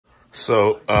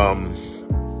So,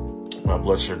 my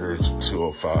blood sugar is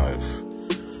 205,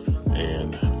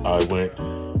 and I went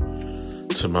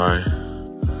to my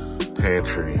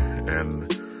pantry, and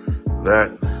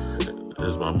that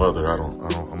is my mother. I'm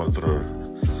gonna throw her.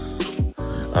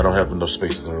 I don't have enough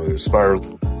space to throw it. Spiral.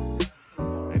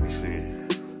 And you see,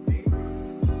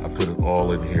 I put it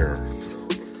all in here,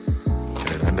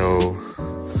 and I know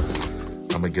I'm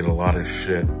gonna get a lot of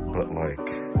shit, but like.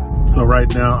 So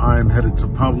right now I'm headed to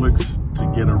Publix to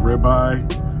get a ribeye,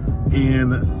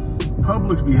 and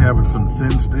Publix be having some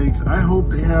thin steaks. I hope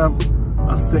they have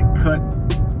a thick cut,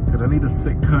 because I need a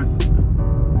thick cut.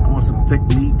 I want some thick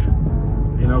meat,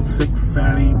 you know, thick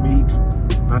fatty meat,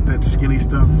 not that skinny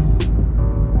stuff.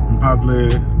 On parle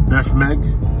bœuf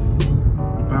maigre.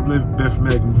 On parle bœuf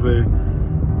maigre. On veut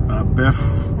bœuf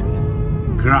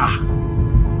gras,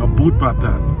 a bout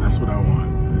patate. That's what I want,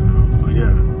 you know, so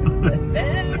yeah.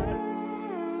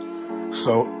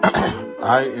 So,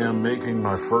 I am making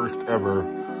my first ever,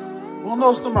 well, no,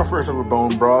 it's not my first ever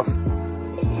bone broth,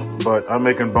 but I'm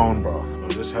making bone broth.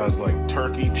 This has like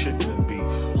turkey, chicken, and beef,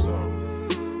 so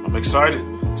I'm excited.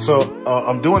 So,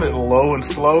 I'm doing it low and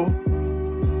slow,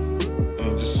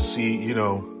 and just see, you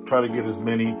know, try to get as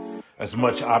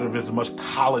much out of it, as much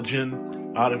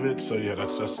collagen out of it. So yeah,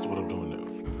 that's what I'm doing now.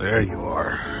 There you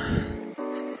are.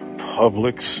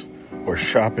 Publix, where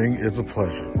shopping is a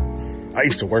pleasure. I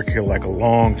used to work here like a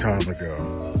long time ago.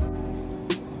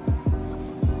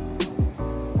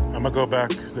 I'm gonna go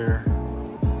back there.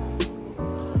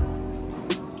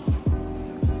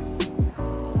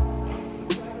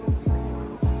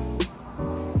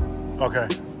 Okay.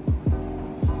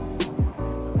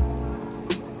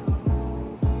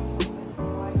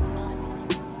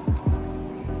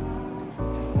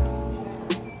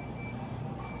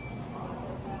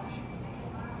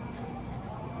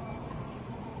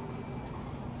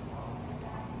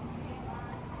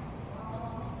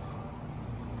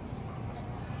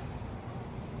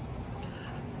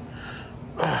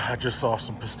 I just saw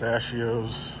some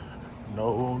pistachios.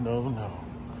 No, no, no.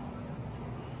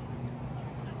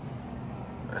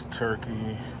 That's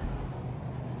turkey.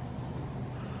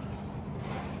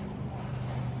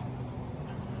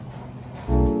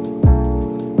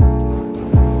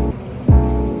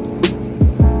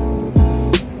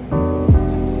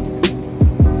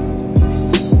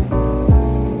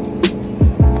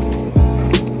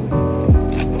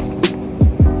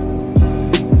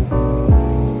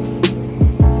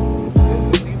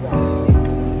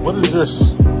 What is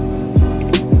this?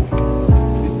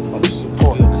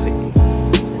 Pork. Okay.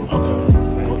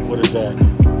 What is that?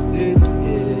 This is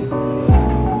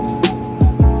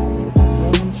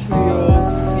Montreal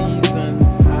seasoned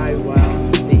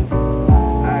high-wound steak.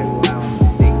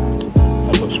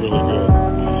 That looks really good.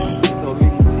 It's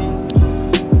already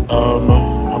seasoned.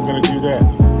 I'm gonna do that.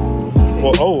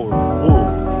 Well, ooh,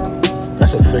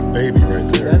 that's a thick baby right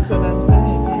there. That's what I'm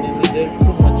saying. And there's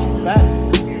so much fat.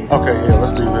 Okay, yeah,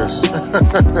 let's do this. Let's go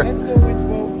with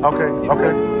both.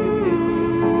 Okay.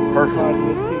 Perfect.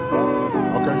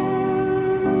 Okay.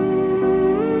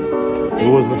 It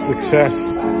was a success.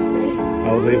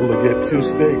 I was able to get 2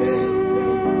 steaks.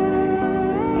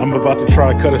 I'm about to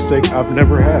try cut a steak I've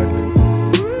never had.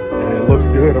 And it looks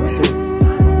good, I'm sure.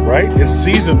 Right? It's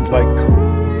seasoned like,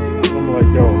 I'm like,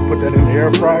 yo, put that in the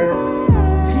air fryer.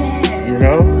 You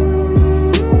know?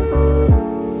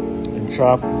 And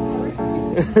chop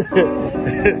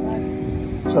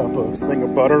a thing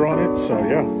of butter on it, so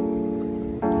yeah.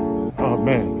 Oh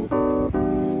man,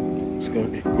 it's gonna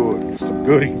be good. Some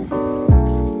goodie.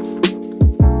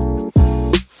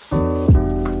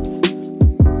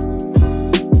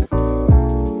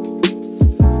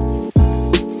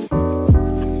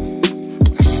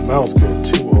 It smells good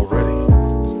too already.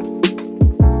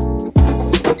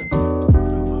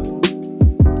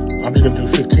 I'm just gonna do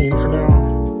 15 for now.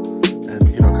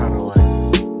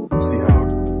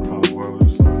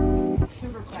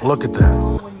 Look at that.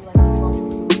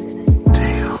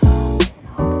 Damn.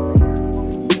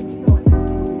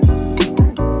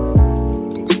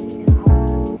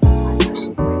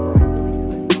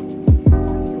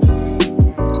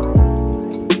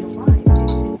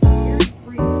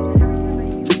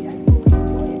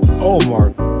 Oh my.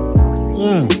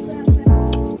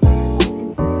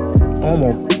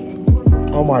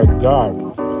 Oh my God.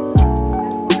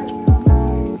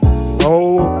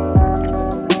 Oh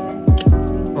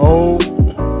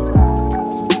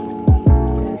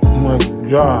my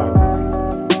God.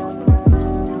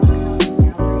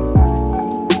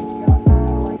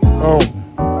 Oh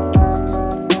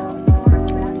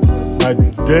my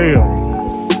damn.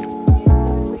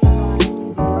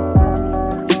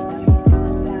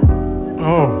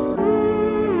 Oh.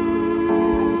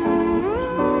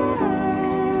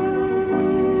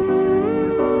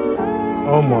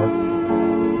 Oh my.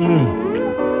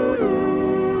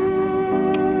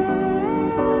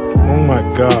 Oh my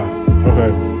God.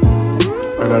 Okay.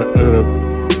 I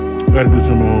gotta do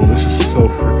some of my own. This is so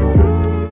freaking good.